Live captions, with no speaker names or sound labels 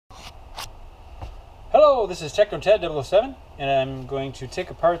Hello, this is Ted007, and I'm going to take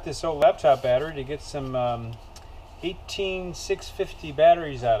apart this old laptop battery to get some 18650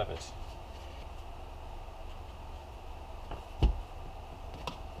 batteries out of it.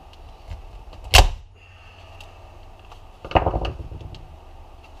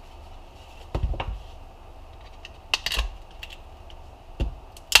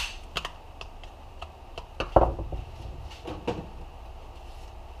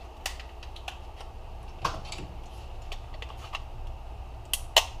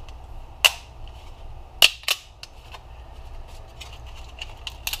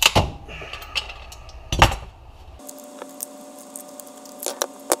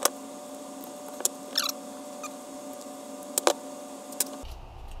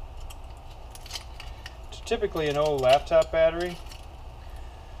 Typically an old laptop battery,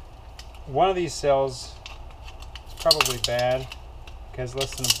 one of these cells is probably bad because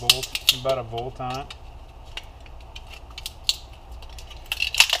less than a volt, about a volt on it,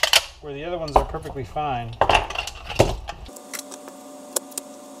 where the other ones are perfectly fine.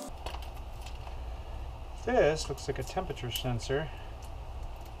 This looks like a temperature sensor.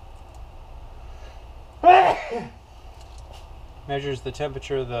 Measures the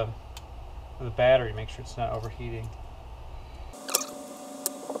temperature of the battery, make sure it's not overheating.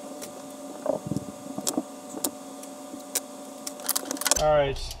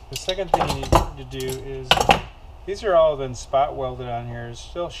 Alright, the second thing you need to do is, these are all been spot welded on here. There's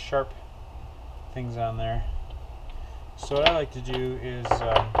still sharp things on there. So what I like to do is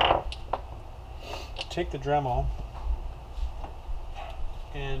take the Dremel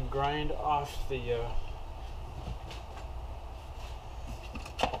and grind off the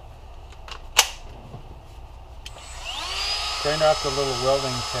little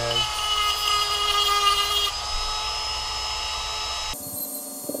welding tag.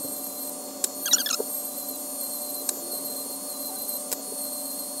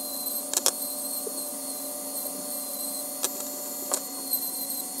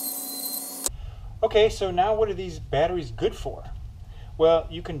 Okay, so now what are these batteries good for? Well,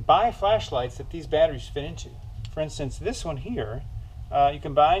 you can buy flashlights that these batteries fit into. For instance, this one here, you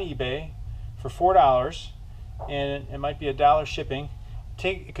can buy on eBay for $4. And it might be $1 shipping.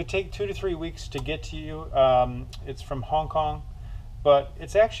 It could take 2 to 3 weeks to get to you. It's from Hong Kong, but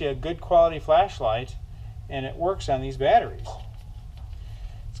it's actually a good quality flashlight, and it works on these batteries.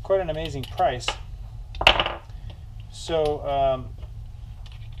 It's quite an amazing price. So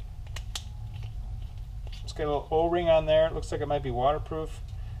it's got a little O-ring on there. It looks like it might be waterproof.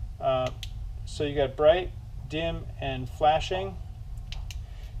 So you got bright, dim, and flashing.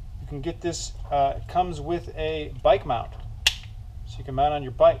 You can get this, it comes with a bike mount, so you can mount on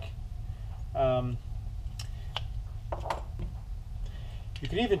your bike. You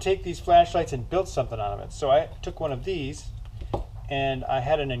can even take these flashlights and build something out of it. So I took one of these, and I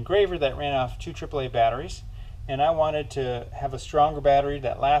had an engraver that ran off 2 AAA batteries, and I wanted to have a stronger battery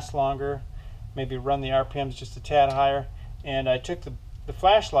that lasts longer, maybe run the RPMs just a tad higher, and I took the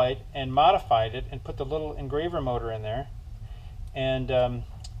flashlight and modified it and put the little engraver motor in there, and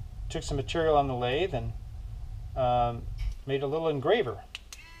took some material on the lathe and made a little engraver.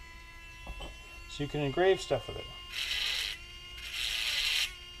 So you can engrave stuff with it.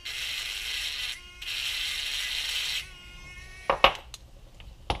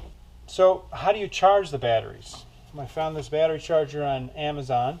 So how do you charge the batteries? I found this battery charger on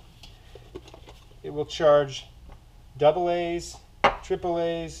Amazon. It will charge AA's,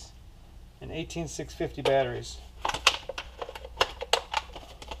 AAA's, and 18650 batteries.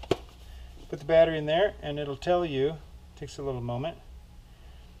 Put the battery in there, and it'll tell you, takes a little moment,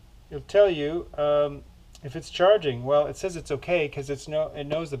 it'll tell you if it's charging. Well, it says it's okay because it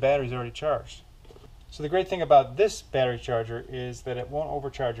knows the battery's already charged. So the great thing about this battery charger is that it won't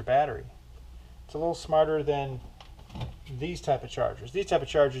overcharge your battery. It's a little smarter than these type of chargers. These type of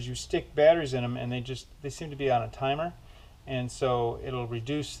chargers, you stick batteries in them and they seem to be on a timer, and so it'll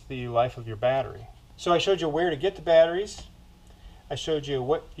reduce the life of your battery. So I showed you where to get the batteries. I showed you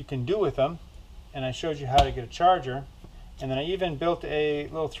what you can do with them, and I showed you how to get a charger, and then I even built a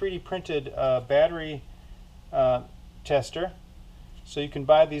little 3D printed battery tester. So you can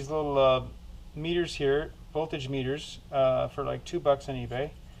buy these little meters here, voltage meters, for like $2 on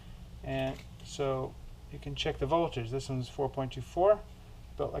eBay, and so you can check the voltage. This one's 4.24,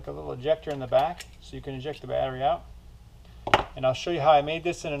 built like a little ejector in the back, so you can eject the battery out. And I'll show you how I made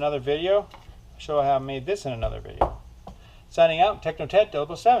this in another video. I'll show you how I made this in another video. Signing out,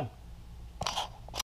 Ted007.